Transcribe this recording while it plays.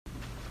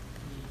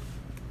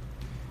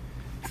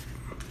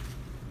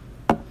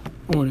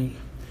Morning.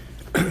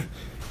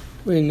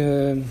 We're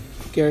in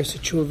Geras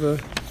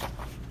Tshuva,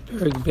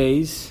 Perek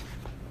Beis.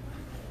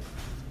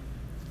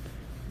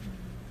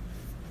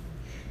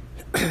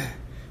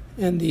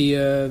 And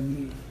the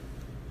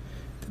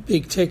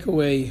big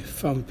takeaway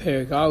from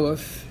Perek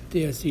Aleph,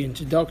 there's the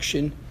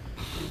introduction,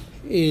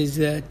 is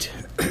that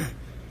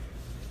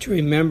to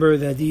remember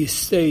that the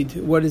state,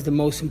 what is the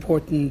most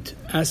important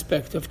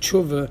aspect of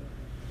Tshuva,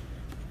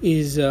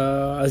 is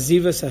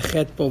Azivas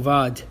Achet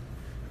Bovad,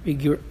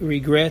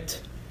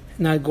 regret,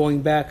 not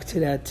going back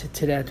to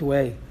that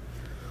way.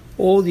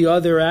 All the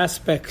other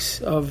aspects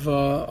of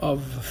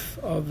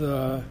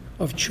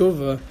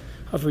tshuva,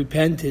 of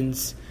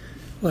repentance,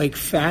 like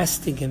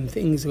fasting and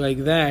things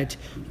like that,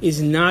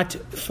 is not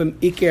from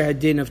Iker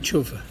Hadin of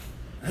tshuva.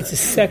 It's a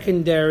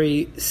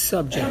secondary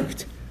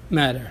subject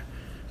matter.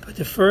 But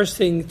the first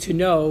thing to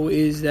know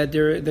is that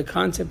the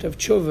concept of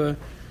tshuva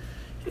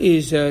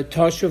is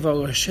Tashuv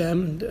al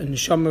Hashem, and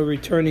Neshama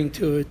returning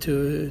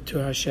to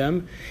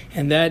Hashem,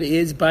 and that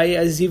is by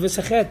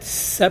Azivas Achet,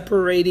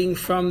 separating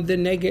from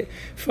the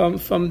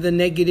from the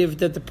negative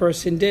that the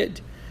person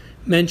did.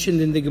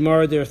 Mentioned in the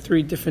Gemara, there are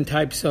three different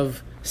types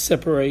of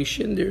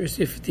separation. There's,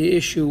 if the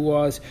issue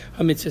was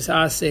a mitzvah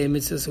aseh, a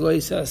mitzvah lo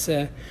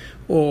aseh,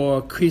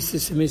 or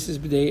krisis, a mitzvah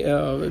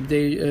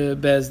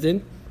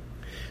bezdin.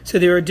 So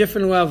there are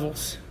different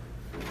levels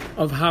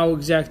of how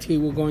exactly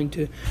we're going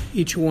to,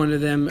 each one of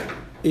them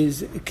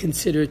is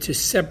considered to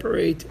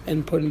separate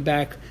and put him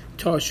back,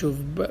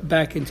 Tashuv,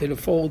 back into the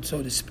fold,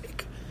 so to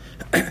speak.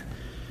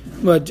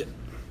 But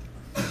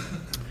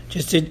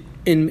just in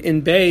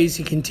Beis,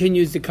 he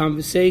continues the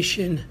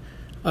conversation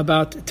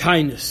about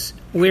tainus.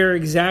 Where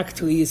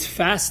exactly is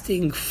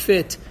fasting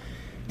fit,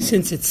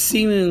 since it's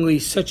seemingly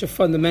such a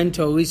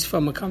fundamental, at least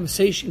from a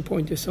conversation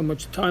point of so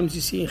much times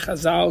you see in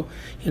Chazal,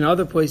 in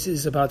other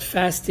places, about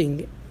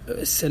fasting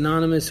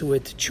synonymous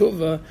with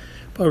tshuva,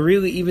 but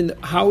really, even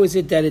how is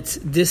it that it's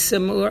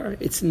dissimilar?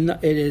 It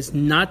is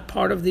not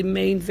part of the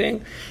main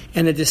thing,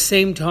 and at the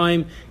same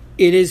time,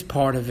 it is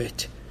part of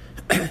it.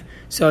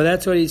 So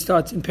that's what he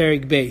starts in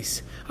Perek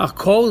Beis.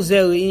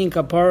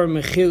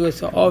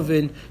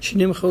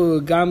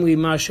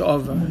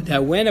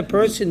 That when a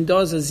person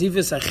does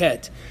Azivas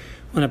Achet,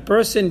 when a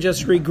person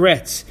just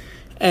regrets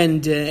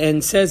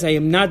and says, I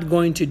am not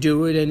going to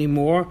do it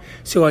anymore,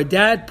 so at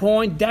that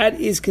point,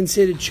 that is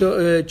considered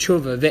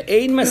tshuva.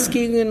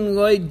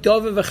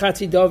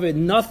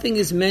 Nothing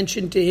is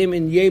mentioned to him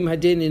in Yom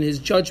Hadin, in his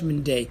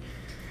judgment day,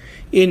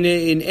 in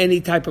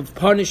any type of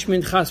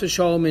punishment, chas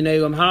v'shalom, in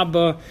Elam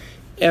Haba.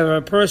 If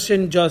a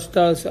person just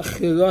does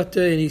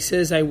achilata and he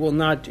says, I will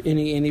not,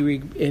 any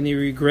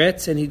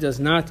regrets, and he does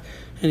not,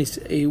 and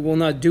he will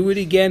not do it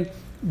again,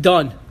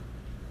 done.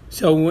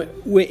 So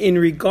in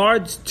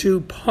regards to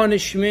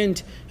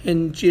punishment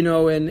and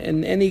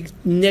and any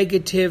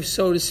negative,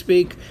 so to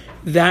speak,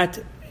 that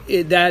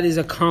is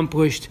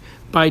accomplished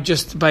by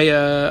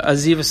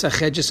Azivas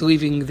Achet, just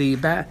leaving the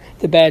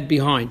bad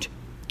behind.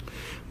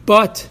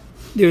 But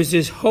there's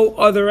this whole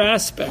other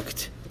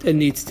aspect that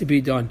needs to be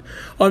done.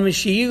 On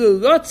Hashem,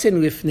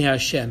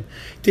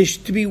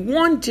 to be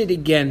wanted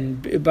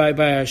again by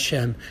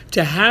Hashem,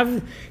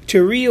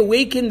 to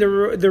reawaken the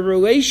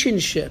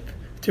relationship,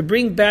 to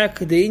bring back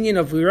the inyan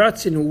of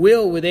Viratzin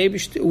will with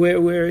Eibush,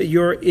 where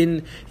you're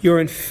in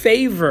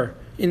favor,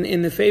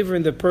 in the favor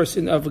in the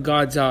person of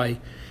God's eye,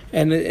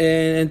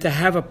 and to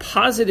have a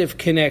positive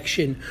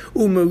connection,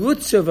 to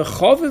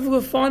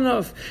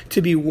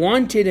be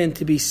wanted and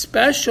to be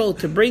special,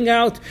 to bring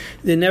out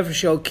the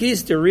Nefesh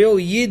Elokis, the real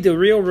Yid, the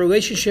real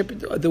relationship,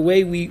 the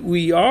way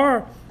we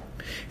are,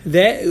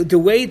 the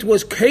way it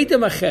was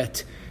Kedem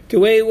Achet, the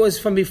way it was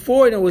from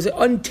before, and it was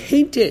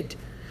untainted.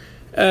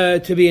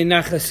 To be a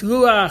nachas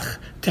ruach,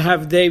 to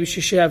have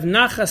should have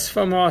nachas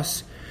from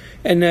us,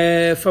 and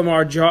from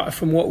our job,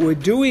 from what we're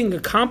doing,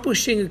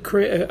 accomplishing a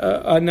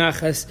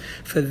nachas.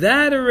 For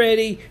that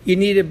already, you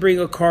need to bring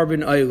a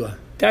carbon oila.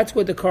 That's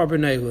what the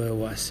carbon oila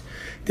was.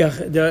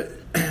 The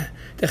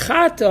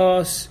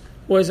chatos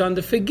was on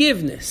the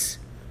forgiveness.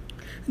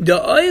 The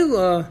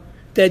oila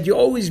that you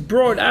always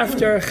brought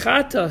after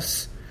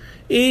chatos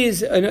is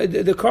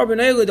the carbon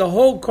oila. The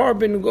whole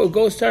carbon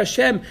goes to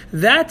Hashem.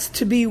 That's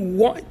to be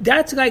what.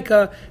 That's like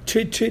to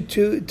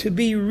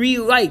be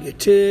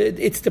relight.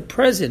 It's the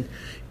present.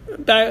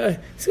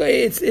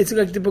 It's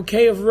like the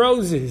bouquet of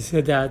roses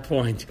at that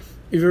point.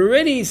 You've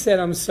already said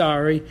I'm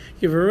sorry.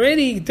 You've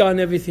already done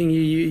everything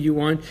you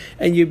want,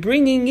 and you're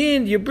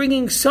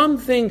bringing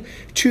something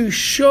to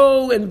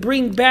show and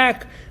bring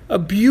back a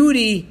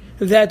beauty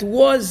that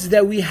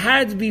we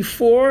had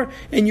before,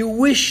 and you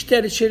wish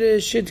that it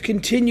should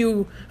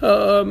continue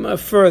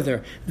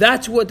further.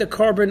 That's what the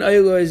carbon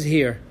oila is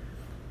here,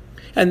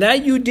 and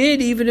that you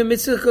did even in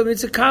mitzvah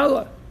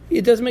kala.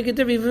 It doesn't make a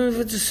difference, even if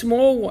it's a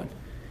small one.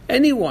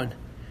 Anyone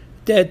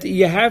that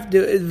you have the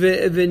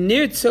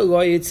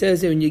nirtzah, it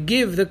says that when you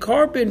give the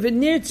carbon the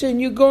nirtzah, and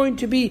you're going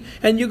to be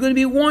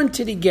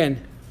wanted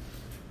again.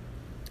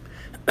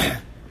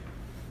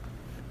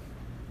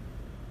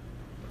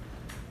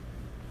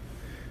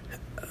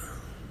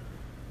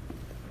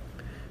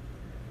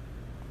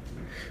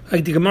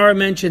 Like the Gemara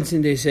mentions,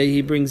 and they say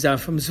he brings out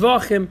from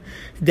Zvachim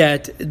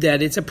that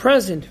it's a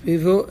present.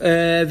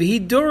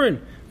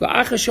 V'hidurin. And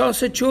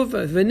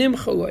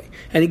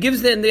he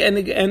gives and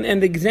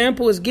the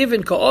example is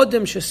given.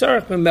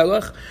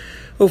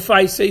 If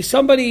I say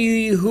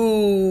somebody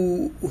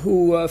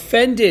who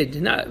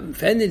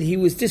offended, he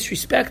was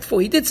disrespectful,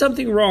 he did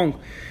something wrong,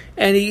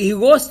 and he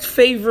lost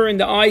favor in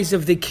the eyes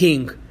of the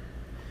king.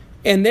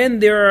 And then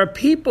there are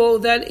people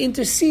that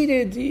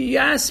interceded. You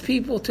ask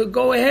people to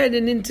go ahead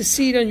and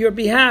intercede on your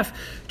behalf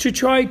to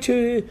try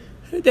to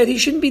that he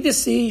shouldn't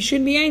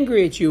be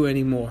angry at you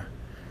anymore,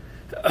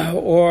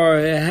 or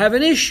have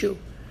an issue,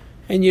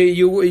 and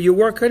you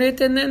work on it,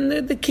 and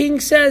then the king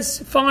says,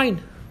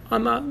 "Fine,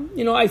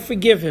 I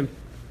forgive him."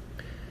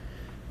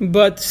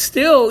 But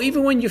still,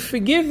 even when you're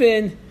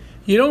forgiven,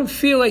 you don't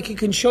feel like you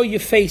can show your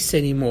face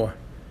anymore,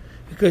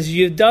 because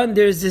you've done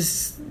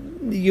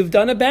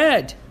a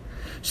bad.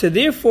 So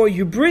therefore,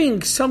 you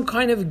bring some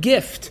kind of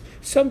gift,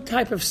 some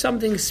type of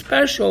something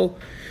special,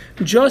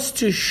 just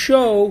to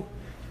show,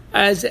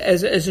 as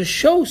a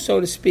show, so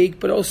to speak,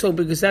 but also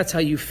because that's how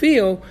you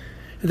feel,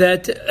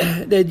 that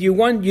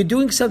you're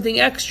doing something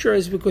extra,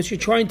 is because you're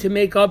trying to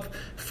make up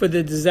for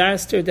the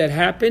disaster that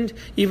happened.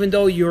 Even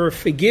though you're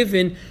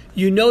forgiven,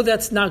 you know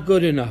that's not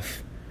good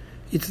enough.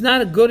 It's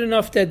not good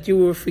enough that you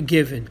were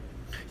forgiven.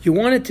 You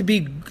want it to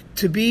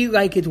be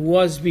like it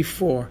was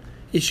before.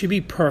 It should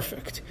be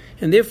perfect.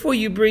 And therefore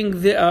you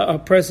bring a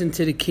present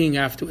to the king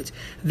afterwards.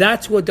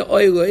 That's what the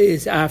oila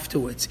is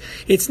afterwards.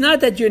 It's not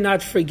that you're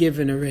not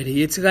forgiven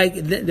already. It's like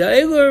the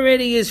oila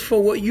already is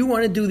for what you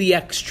want to do the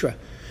extra.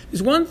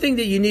 There's one thing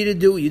that you need to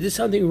do. You did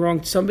something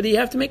wrong to somebody, you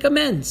have to make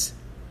amends.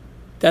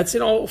 That's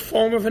in all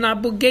form of an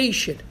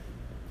obligation.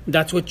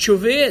 That's what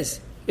tshuva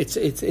is.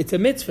 It's a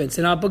mitzvah. It's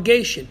an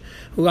obligation.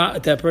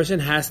 That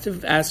person has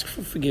to ask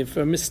for forgiveness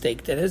for a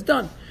mistake that has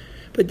done.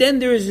 But then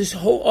there is this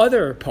whole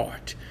other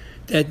part,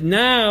 that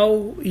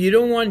now you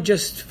don't want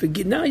just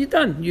forgive. Now you're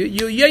done. You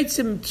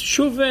yitzim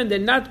tshuva, and they're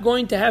not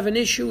going to have an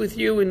issue with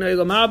you in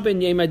Olam Haba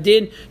and Yom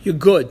Hadin. You're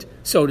good,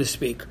 so to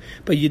speak.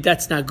 But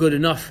that's not good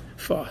enough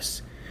for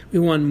us. We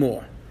want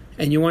more,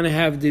 and you want to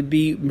have to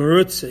be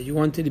merutza. You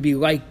want it to be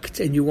liked,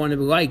 and you want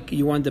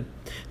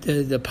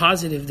the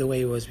positive the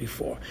way it was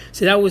before.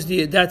 So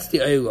that's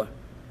the oila.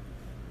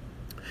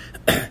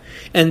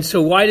 And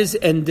so why does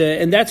and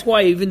that's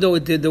why, even though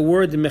the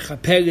word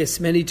mechapelis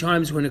many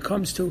times when it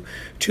comes to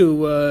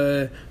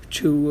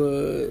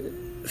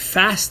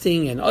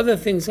fasting and other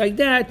things like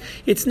that,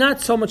 it's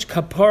not so much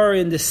kapara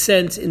in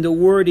the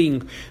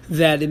wording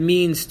that it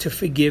means to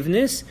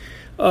forgiveness.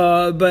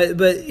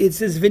 But it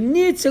says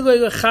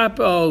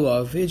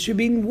it should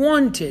be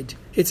wanted.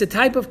 It's a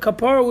type of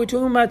kapara we're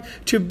talking about,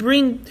 to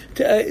bring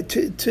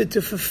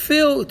to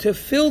fill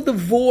the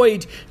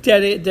void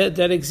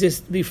that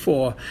exists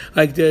before.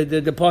 Like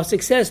the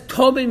pasuk says,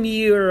 Tobim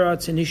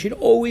yiratz, and it should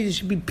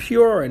always be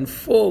pure and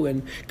full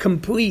and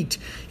complete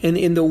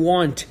in the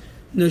want.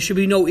 There should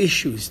be no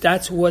issues.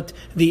 That's what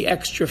the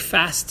extra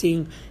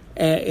fasting,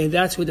 and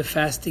that's what the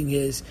fasting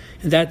is,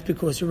 and that's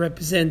because it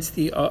represents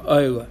the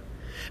oila.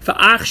 For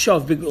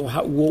Achshav,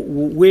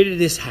 where did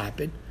this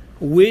happen?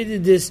 Where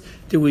did this?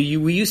 We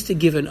used to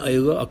give an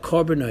oila, a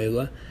korban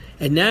oila,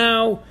 and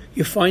now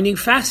you're finding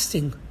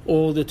fasting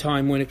all the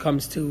time when it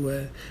comes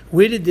to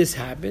where did this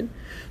happen?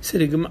 So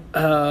the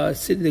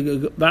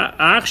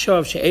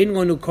Achshav she'ein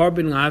lanu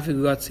korban la'avig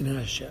ratzon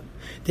Hashem,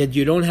 that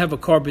you don't have a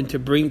korban to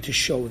bring to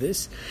show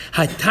this.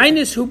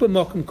 Hatainis hu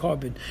b'makom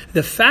korban.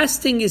 The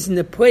fasting is in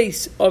the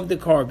place of the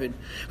korban,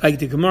 like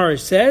the Gemara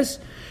says,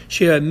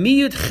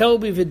 she'amiyut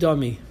chelbi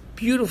v'dami.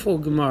 Beautiful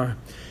Gemara.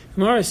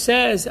 Gemara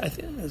says, I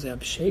think it was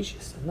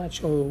Absheshis, I'm not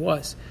sure who it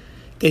was,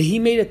 that he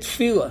made a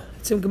tefillah.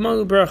 It's in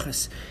Gemara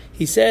Berachos.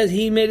 He says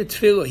he made a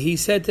tefillah. He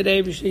said to the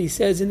Eibush, he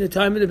says, in the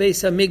time of the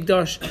Beis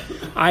HaMikdash,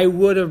 I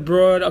would have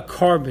brought a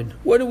korban.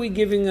 What are we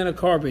giving on a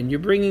korban?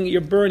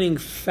 You're burning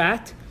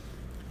fat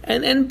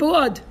and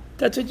blood.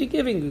 That's what you're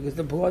giving, because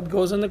the blood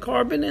goes on the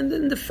korban, and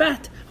then the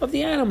fat of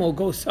the animal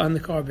goes on the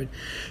korban.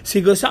 So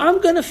he goes,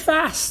 I'm going to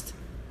fast.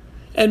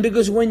 And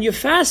because when you're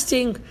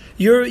fasting,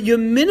 you're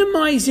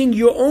minimizing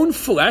your own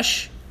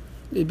flesh,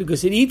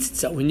 because it eats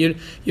itself. When your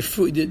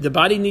food, the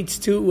body needs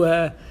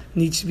to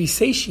be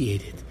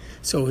satiated,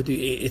 so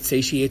it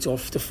satiates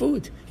off the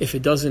food. If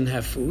it doesn't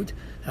have food,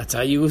 that's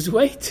how you lose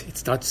weight. It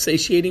starts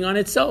satiating on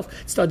itself.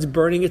 It starts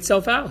burning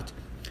itself out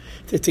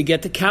to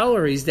get the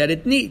calories that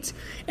it needs.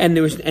 And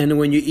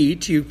when you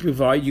eat, you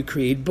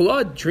create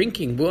blood,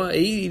 drinking blood,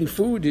 eating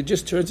food. It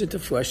just turns into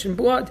flesh and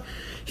blood.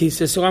 He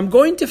says, so I'm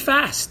going to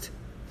fast.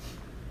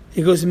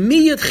 He goes,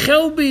 miyat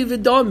chelbi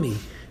v'dami.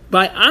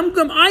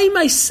 I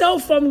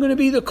myself, I'm going to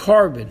be the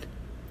korban.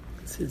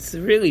 It's a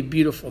really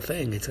beautiful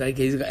thing. It's like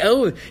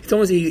it's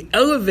almost he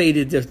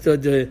elevated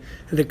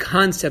the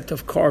concept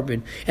of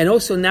korban, and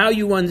also now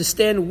you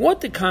understand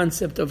what the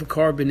concept of a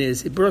korban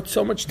is. It brought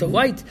so much to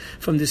light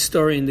from this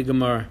story in the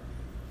Gemara.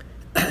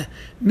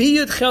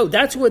 Miyat chel.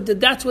 That's what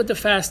the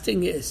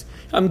fasting is.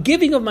 I'm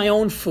giving of my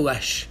own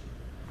flesh.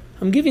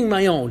 I'm giving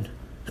my own.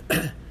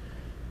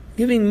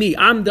 Giving me,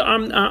 I'm the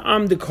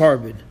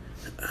korban.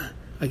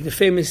 like the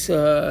famous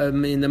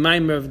in the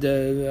Maimer of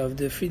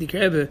the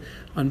Frierdiker Rebbe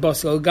on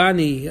Basel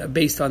Gani,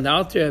 based on the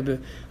Alter Rebbe,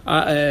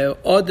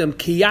 Adam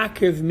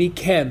Kiyakev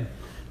Mikem.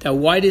 That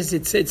why does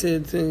it say it's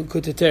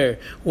Kuteter?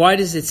 Why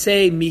does it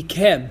say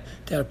Mikem?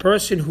 That a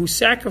person who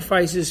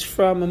sacrifices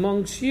from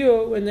amongst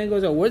you, and then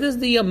goes, where does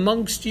the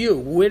amongst you?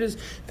 Where does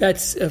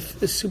that's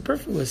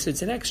superfluous?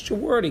 It's an extra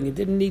wording. It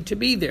didn't need to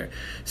be there.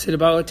 So the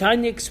Baal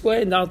HaTanya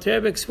explained, the Alter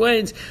Rebbe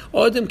explains,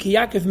 Adam ki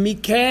Yaakov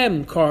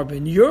Mikem,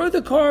 carbon. You're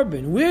the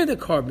carbon. We're the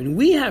carbon.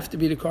 We have to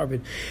be the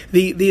carbon.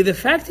 The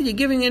fact that you're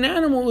giving an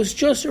animal is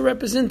just a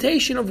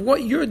representation of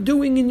what you're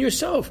doing in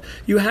yourself.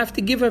 You have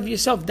to give of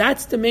yourself.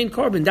 That's the main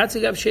carbon. That's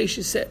what Rav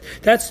Sheshes said.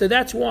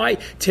 That's why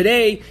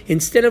today,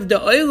 instead of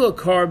the oil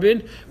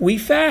carbon, we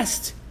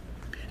fast,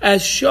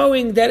 as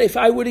showing that if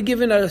I would have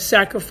given a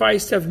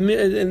sacrifice of,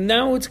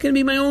 now it's going to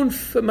be my own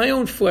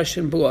flesh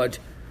and blood.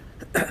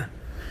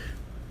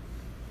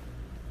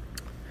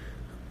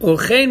 That's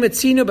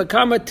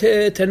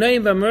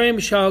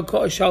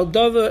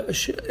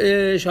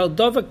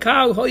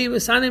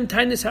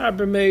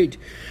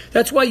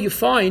why you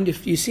find,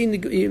 if you've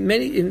seen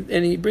many,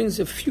 and he brings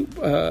a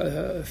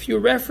few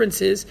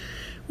references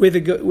with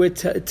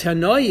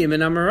Tanoim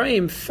and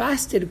Amoraim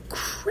fasted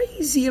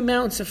crazy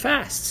amounts of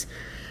fasts.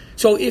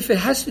 So if it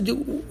has to do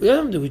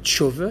with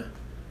Tshuva,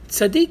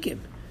 tzaddikim.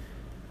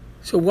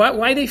 So why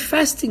are they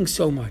fasting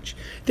so much?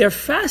 They're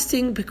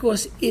fasting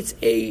because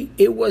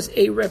it was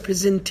a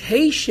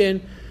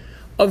representation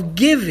of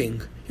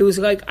giving. It was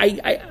like,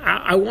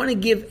 I want to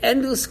give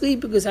endlessly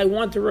because I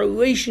want the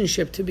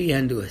relationship to be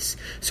endless.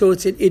 So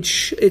it's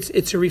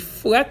a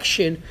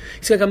reflection.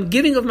 It's like I'm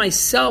giving of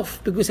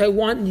myself because I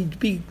want to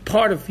be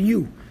part of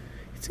you.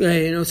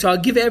 So I'll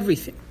give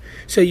everything.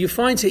 So you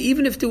find, so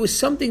even if there was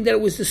something that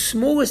was the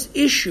smallest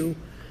issue,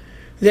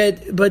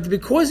 but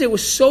because it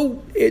was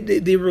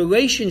the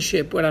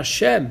relationship with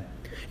Hashem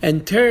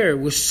and Torah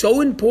was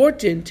so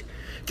important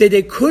that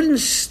they couldn't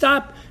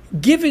stop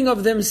giving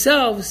of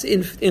themselves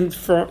in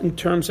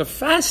terms of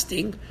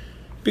fasting,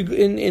 because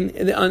to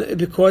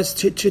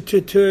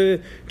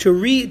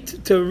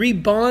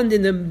rebond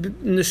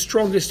in the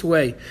strongest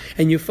way.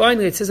 And you find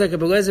that it says like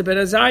Abelezer ben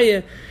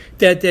Azariah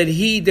that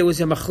there was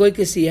a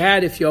machlokes he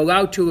had if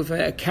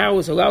a cow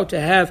was allowed to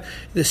have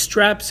the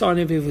straps on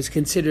it, if it was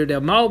considered a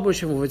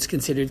malbush, if it was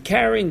considered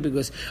carrying,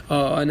 because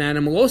an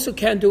animal also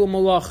can't do a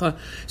malacha.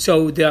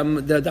 So the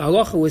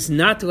halacha was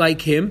not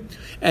like him,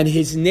 and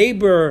his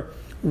neighbor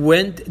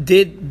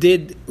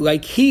did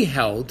like he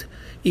held,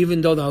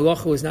 even though the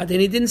halacha was not,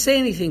 and he didn't say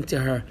anything to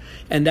her,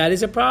 and that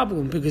is a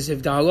problem, because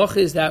if the halacha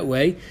is that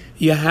way,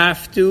 you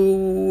have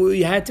to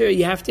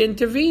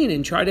intervene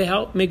and try to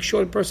help make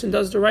sure the person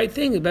does the right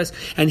thing the best.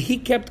 And he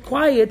kept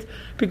quiet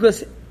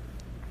because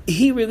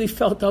he really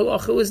felt the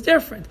halacha was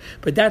different,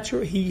 but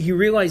he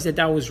realized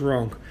that was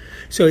wrong.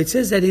 So it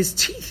says that his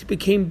teeth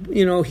became,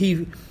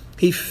 he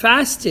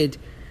fasted.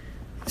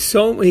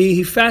 So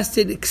he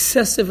fasted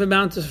excessive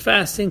amounts of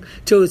fasting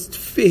till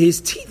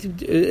his teeth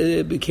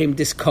became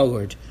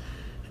discolored.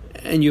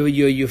 And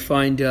you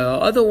find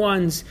other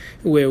ones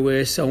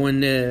where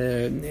someone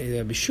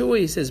Bishua,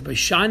 he says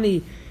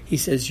Bashani, he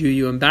says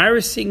you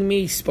embarrassing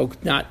me,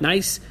 spoke not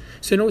nice.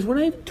 So in other words, we're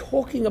not even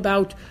talking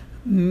about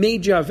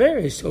major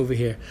averis over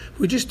here.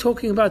 We're just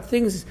talking about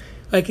things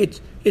like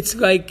it's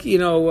like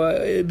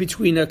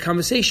between a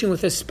conversation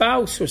with a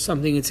spouse or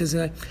something. It says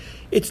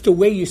it's the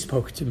way you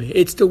spoke to me.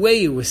 It's the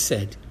way it was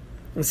said.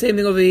 The same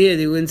thing over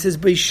here. When it says,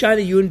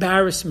 Beishani, you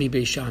embarrassed me,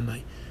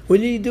 Beishamai. What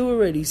did he do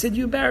already? He said,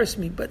 you embarrassed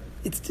me. But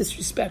it's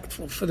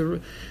disrespectful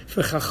for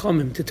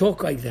Chachamim to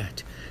talk like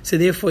that. So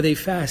therefore they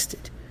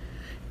fasted.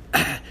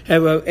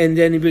 And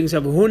then he brings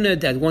up Huna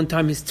that one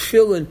time his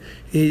tefillin,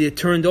 he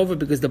turned over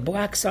because the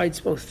black side's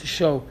supposed to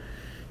show.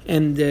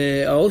 And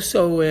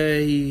also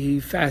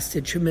he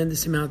fasted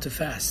tremendous amount of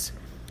fasts.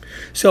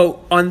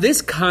 So on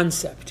this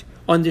concept,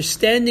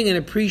 understanding and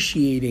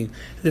appreciating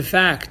the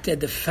fact that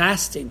the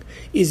fasting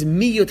is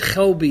miyut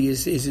chelbi,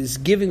 is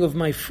giving of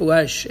my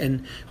flesh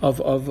and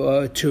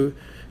to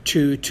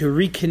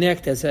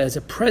reconnect as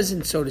a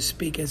present, so to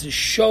speak, as a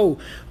show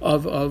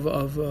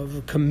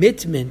of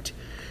commitment.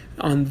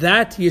 On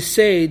that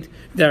Yesed,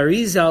 the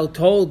Arizal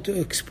taught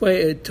his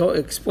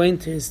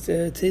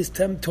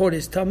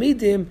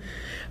Talmidim,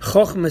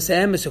 Chochmas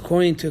Emes,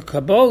 according to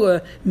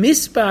Kabbalah,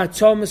 Mispah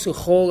Tzomas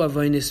Uchol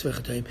Avonis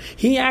V'Chatoim.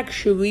 He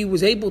actually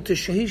was able to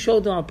he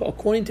showed up,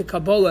 according to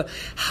Kabbalah,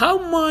 how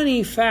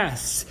many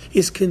fasts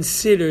is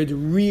considered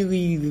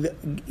really,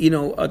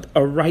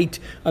 a right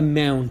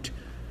amount,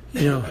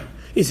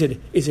 Is it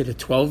a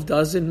 12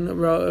 dozen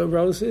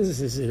roses?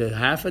 Is it a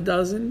half a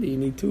dozen? Do you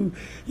need two?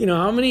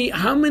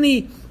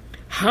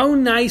 How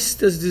nice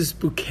does this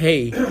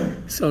bouquet,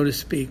 so to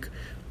speak,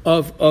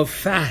 of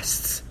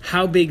fasts,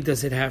 how big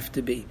does it have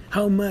to be?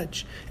 How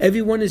much?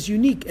 Everyone is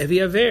unique, every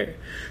aver.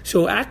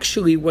 So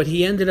actually what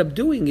he ended up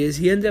doing is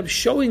he ended up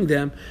showing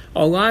them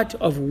a lot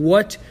of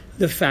what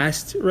the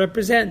fast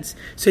represents.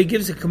 So he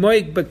gives a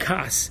kamoik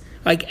bakas,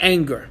 like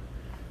anger.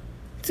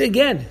 It's,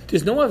 again,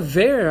 there's no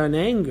aver on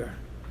anger.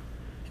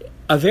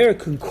 Aver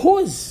can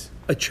cause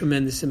a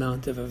tremendous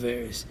amount of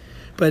averes.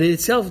 But it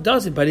itself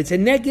doesn't, but it's a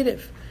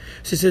negative.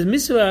 So it says,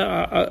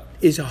 mitzvah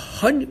is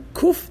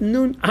kuf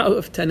nun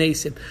aleph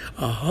tanesim,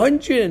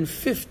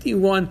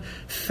 151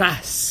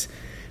 fasts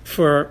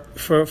for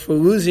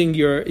losing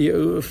your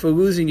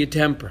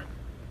temper.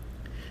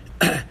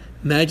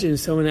 Imagine if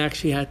someone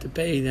actually had to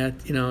pay that.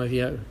 If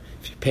you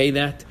pay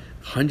that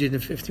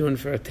 151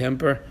 for a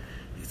temper,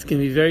 it's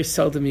going to be very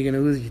seldom you're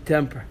going to lose your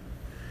temper.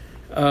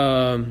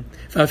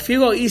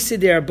 V'afilo isi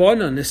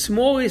de'arbanon, the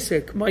small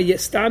isik, ma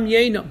stam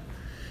yenam.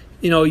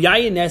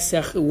 Yayin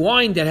esech,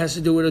 wine that has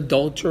to do with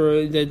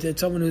adultery, that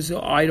someone who's an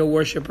idol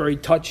worshiper, he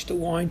touched the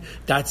wine.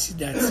 That's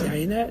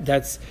yayin.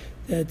 That's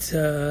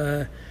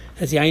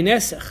yayin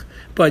esech.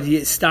 But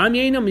stam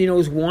yenam,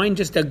 is wine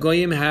just that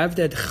goyim have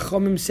that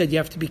Chachamim said you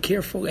have to be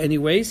careful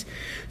anyways.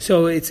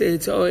 So it's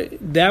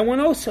that one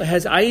also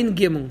has ayin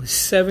gimel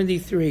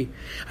 73.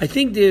 I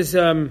think there's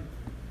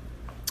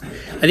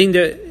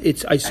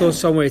I saw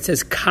somewhere it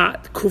says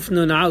kat kuf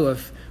nun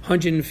aleph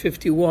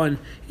 151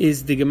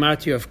 is the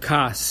gematria of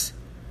kas,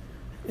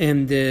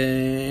 and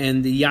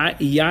the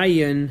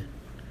yayin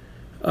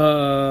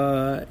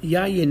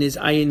is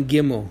ayin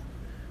gimel.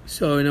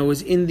 So it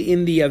was in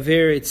the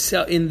aver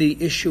itself, in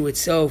the issue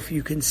itself,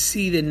 you can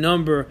see the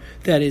number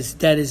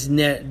that's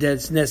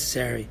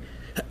necessary.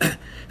 And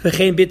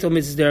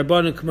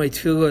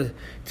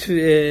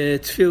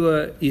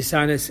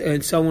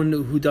someone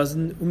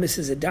who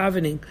misses a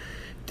davening,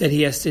 that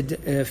he has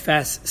to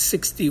fast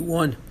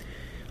 61.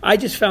 I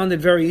just found it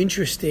very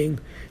interesting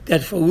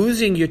that for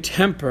losing your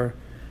temper,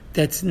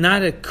 that's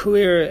not a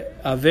clear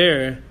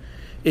aver,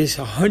 is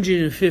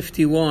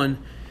 151.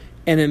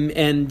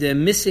 And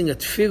missing a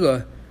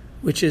tefillah,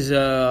 which is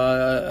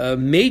a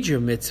major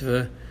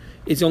mitzvah,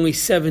 is only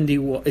 70.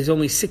 Is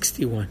only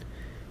 61.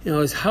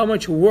 Is how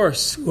much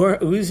worse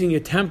losing your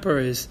temper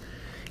is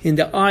in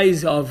the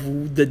eyes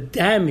of the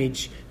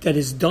damage that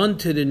is done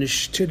to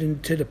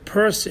the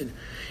person,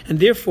 and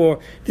therefore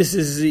this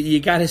is you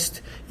got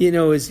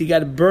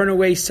to burn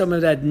away some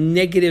of that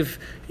negative,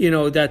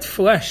 that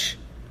flesh.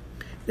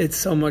 It's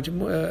so much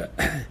more.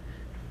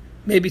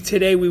 Maybe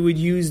today we would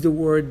use the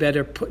word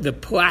better, the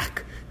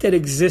plaque that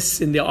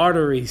exists in the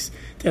arteries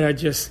that are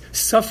just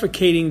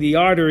suffocating the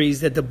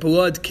arteries, that the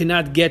blood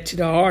cannot get to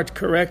the heart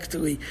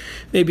correctly.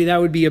 Maybe that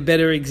would be a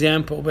better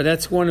example. But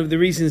that's one of the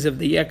reasons of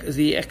the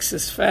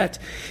excess fat,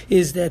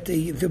 is that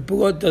the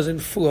blood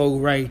doesn't flow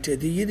right.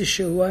 The Yiddish,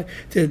 the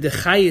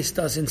chayis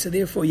doesn't. So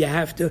therefore you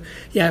have to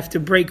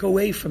break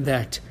away from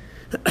that.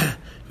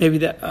 Maybe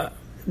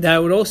that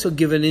would also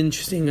give an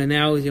interesting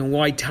analogy on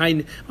why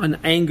time on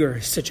anger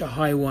is such a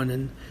high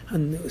one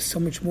and so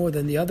much more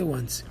than the other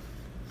ones.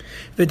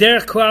 The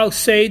derech klal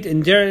said,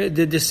 and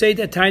the said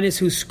that tainis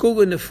who school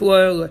in the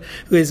floor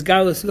is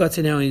galus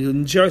lotzanel.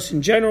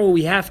 In general,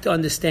 we have to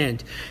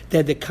understand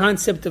that the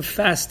concept of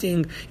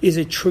fasting is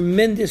a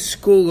tremendous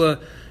school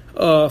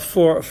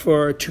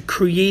to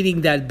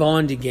creating that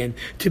bond again,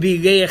 to be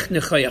leich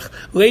nechayach.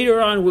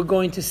 Later on, we're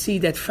going to see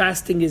that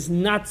fasting is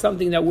not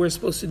something that we're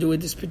supposed to do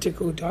at this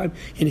particular time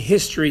in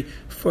history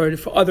for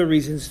other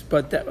reasons.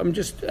 But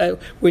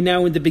we're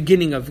now in the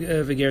beginning of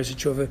Igeres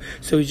Teshuvah,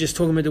 so we're just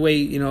talking about the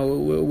way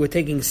we're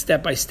taking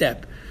step by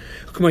step.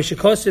 Like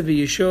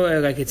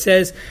it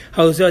says,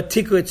 we say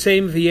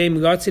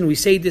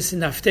this in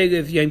Haftarah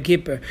of Yom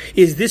Kippur.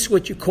 Is this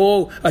what you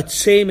call a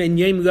Tseim and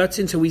Yom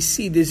Ratzin? So we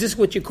see, is this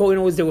what you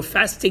call, they were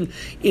fasting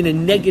in a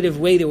negative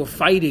way, they were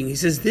fighting. He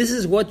says, this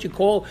is what you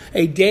call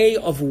a day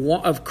of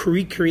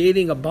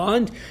recreating a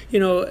bond?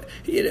 So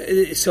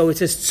it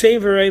says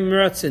Tseim v'Yom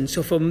Ratzin.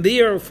 So from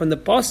the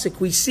pasuk,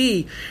 we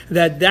see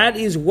that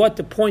is what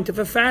the point of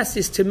a fast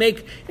is, to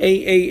make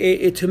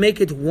to make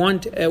it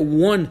one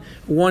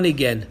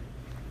again.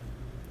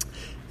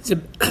 It's a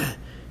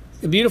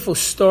beautiful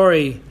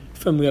story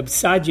from Reb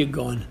Sadia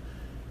Gaon.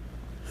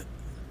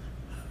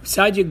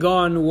 Sadia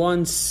Gaon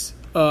once,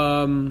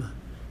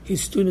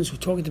 his students were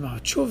talking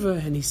about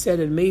tshuva, and he said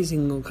an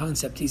amazing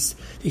concept.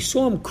 They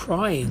saw him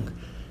crying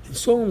and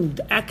saw him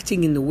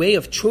acting in the way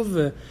of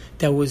tshuva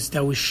that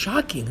was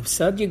shocking.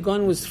 Sadia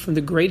Gaon was from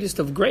the greatest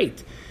of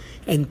great,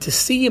 and to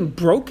see him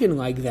broken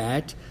like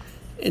that.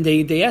 And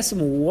they asked him,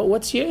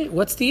 what's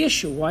the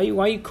issue? Why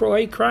are you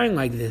crying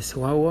like this?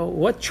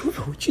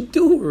 What you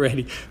do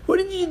already? What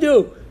did you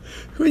do?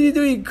 What did you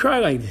do? You cry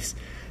like this?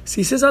 So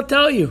he says, I'll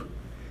tell you.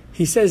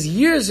 He says,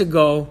 years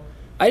ago,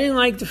 I didn't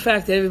like the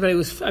fact that everybody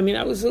was following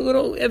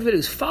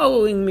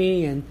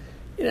me, and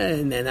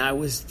then I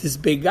was this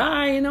big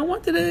guy, and I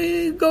wanted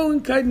to go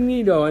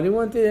incognito, and I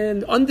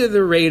wanted under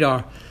the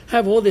radar,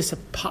 have all this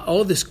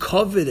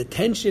coveted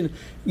attention,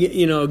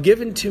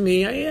 given to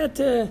me. I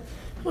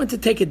wanted to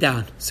take it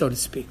down, so to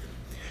speak.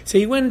 So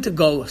he went into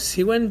Golus.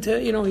 He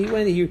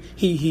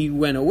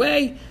went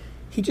away.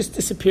 He just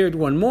disappeared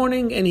one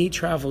morning, and he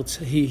traveled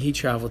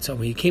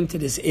somewhere. He came to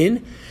this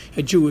inn.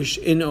 A Jewish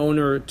inn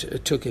owner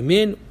took him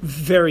in.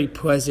 Very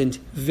pleasant,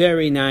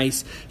 very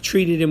nice.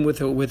 Treated him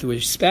with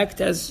respect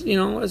as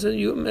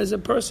a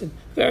person.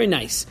 Very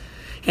nice.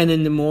 And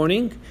in the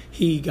morning,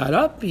 he got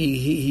up.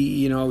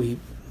 He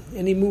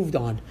and he moved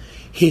on.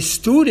 His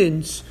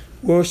students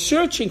were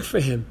searching for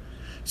him.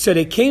 So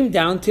they came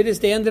down to this.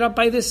 They ended up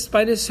by this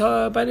place,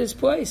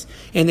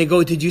 and they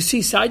go, "Did you see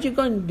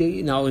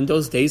Saadia? Now in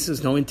those days,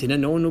 there's no internet.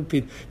 No one knew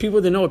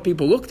people didn't know what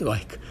people looked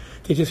like.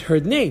 They just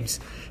heard names.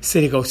 So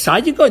they go,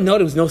 "Saadia? No,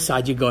 there was no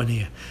Saadia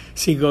here."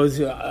 So he goes,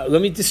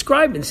 "Let me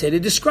describe him." So they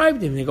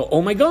described him. They go,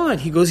 "Oh my God!"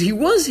 He goes, "He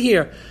was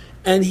here."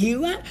 And he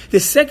left. The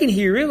second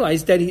he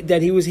realized that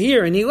he was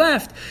here, and he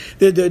left,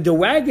 the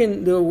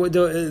wagon,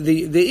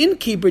 the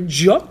innkeeper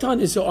jumped on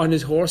his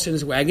horse and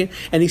his wagon,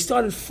 and he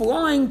started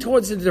flying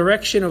towards the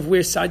direction of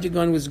where Saadia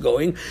Gaon was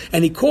going.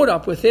 And he caught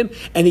up with him,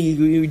 and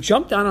he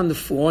jumped down on the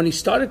floor, and he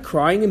started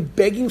crying and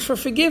begging for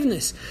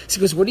forgiveness. So he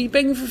goes, "What are you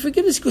begging for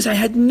forgiveness?" He goes, "I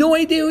had no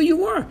idea who you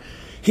were."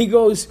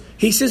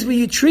 He says, "Well,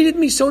 you treated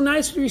me so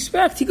nice with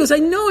respect." He goes, "I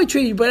know I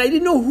treated you, but I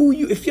didn't know who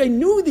you, if I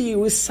knew that you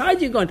was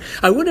Saadia Gaon,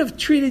 I wouldn't have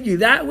treated you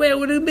that way. I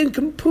would have been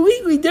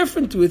completely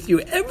different with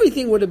you.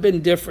 Everything would have been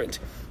different."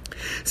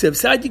 So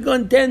Saadia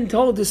Gaon then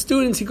told the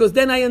students, he goes,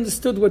 "Then I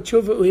understood what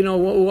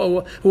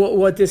tshuva,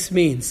 what this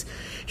means."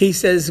 He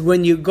says,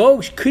 when you go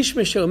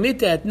Krishma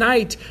Shalmita at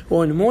night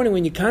or in the morning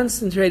when you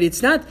concentrate,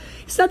 it's not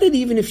that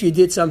even if you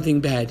did something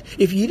bad,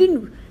 if you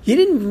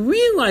didn't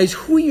realize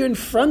who you're in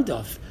front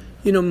of.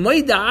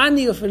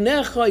 Maida'ani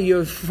Ofanecha, you're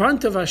in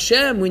front of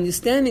Hashem when you're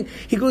standing.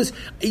 He goes,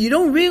 you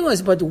don't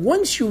realize, but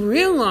once you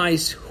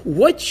realize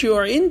what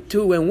you're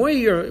into and what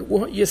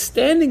you're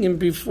standing in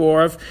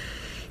before of,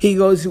 he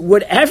goes,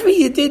 whatever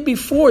you did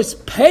before is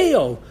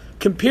pale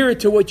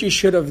compared to what you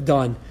should have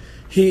done.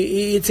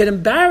 It's an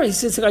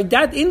embarrassment. It's like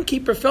that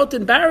innkeeper felt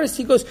embarrassed.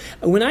 He goes,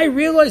 when I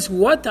realize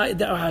what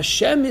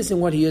Hashem is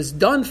and what He has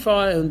done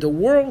for the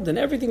world and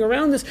everything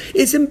around us,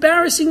 it's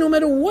embarrassing no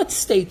matter what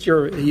state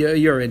you're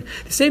in.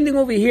 The same thing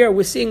over here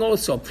we're seeing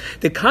also.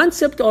 The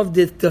concept of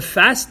the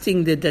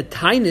fasting, the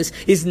tainus,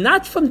 is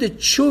not from the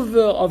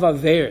tshuva of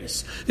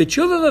Averis. The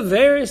tshuva of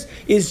Averis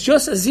is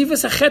just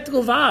azivas achet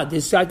levad.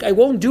 It's like, I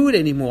won't do it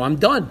anymore. I'm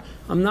done.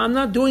 I'm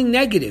not doing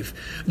negative.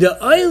 The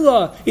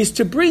ayla is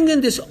to bring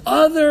in this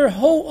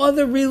whole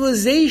other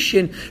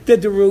realization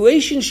that the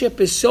relationship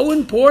is so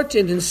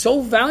important and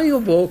so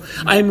valuable.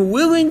 I'm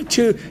willing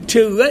to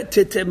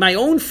let my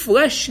own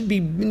flesh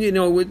be,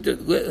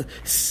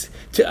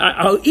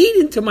 I'll eat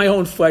into my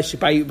own flesh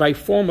by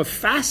form of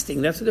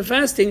fasting. That's what the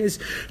fasting is,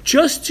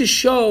 just to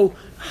show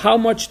how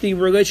much the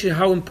relation,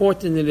 how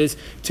important it is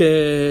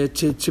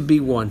to be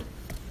one.